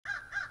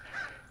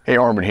Hey,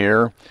 Arman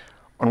here,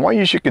 on why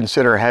you should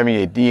consider having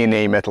a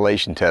DNA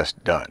methylation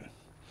test done.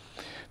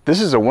 This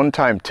is a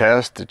one-time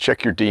test to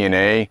check your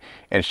DNA,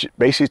 and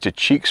basically it's a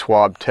cheek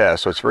swab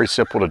test, so it's very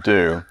simple to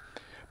do.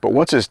 But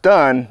once it's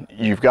done,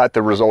 you've got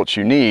the results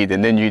you need,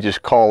 and then you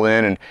just call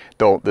in and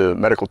the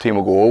medical team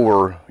will go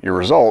over your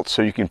results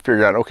so you can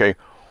figure out, okay,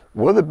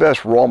 what are the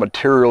best raw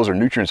materials or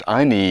nutrients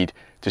I need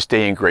to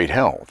stay in great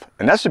health?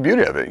 And that's the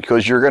beauty of it,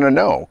 because you're going to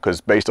know,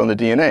 because based on the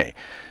DNA.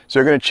 So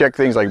they're going to check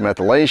things like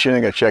methylation,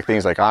 they're going to check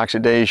things like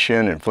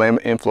oxidation,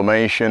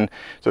 inflammation.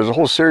 So there's a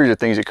whole series of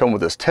things that come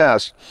with this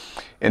test.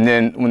 And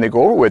then when they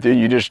go over with it,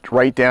 you just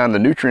write down the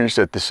nutrients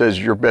that this says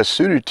you're best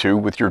suited to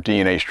with your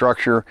DNA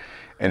structure,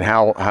 and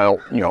how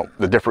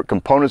the different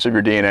components of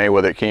your DNA,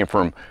 whether it came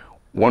from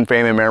one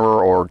family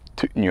member or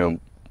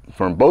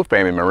from both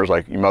family members,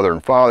 like your mother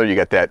and father, you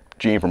got that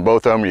gene from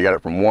both of them, you got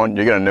it from one,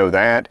 you're going to know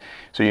that,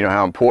 so you know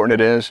how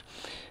important it is.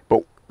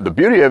 But the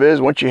beauty of it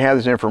is, once you have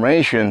this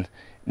information,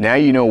 now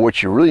you know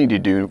what you really need to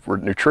do for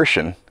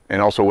nutrition,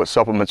 and also what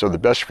supplements are the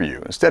best for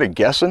you. Instead of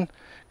guessing,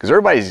 because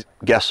everybody's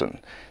guessing,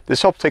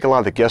 this helps take a lot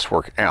of the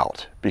guesswork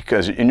out,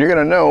 and you're going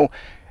to know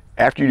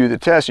after you do the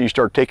test and you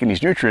start taking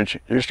these nutrients,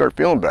 you're going to start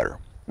feeling better.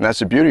 And that's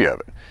the beauty of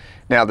it.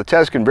 Now, the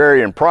test can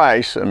vary in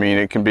price. I mean,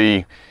 it can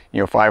be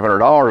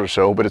 $500 or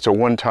so, but it's a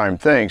one-time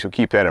thing, so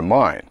keep that in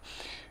mind.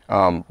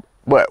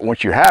 But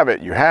once you have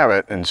it, you have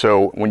it. And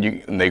so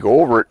when they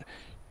go over it,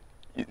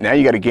 now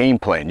you got a game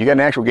plan. You got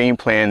an actual game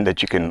plan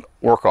that you can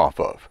work off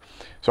of.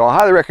 So I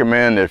highly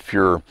recommend, if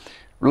you're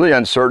really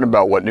uncertain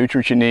about what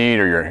nutrients you need,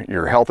 or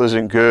your health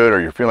isn't good,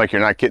 or you feel like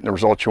you're not getting the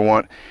results you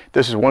want,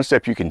 this is one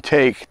step you can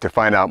take to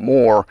find out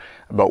more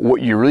about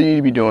what you really need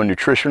to be doing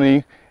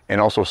nutritionally and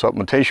also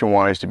supplementation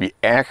wise to be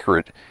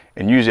accurate,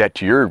 and use that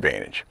to your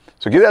advantage.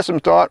 So give that some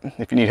thought.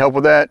 If you need help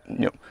with that,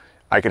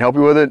 I can help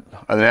you with it.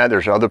 Other than that,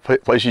 there's other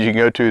places you can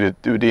go to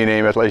do a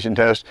DNA methylation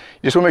test.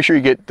 You just want to make sure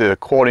you get the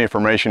quality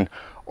information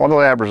on the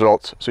lab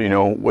results, so you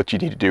know what you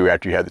need to do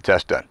after you have the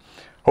test done.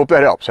 Hope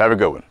that helps. Have a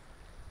good one.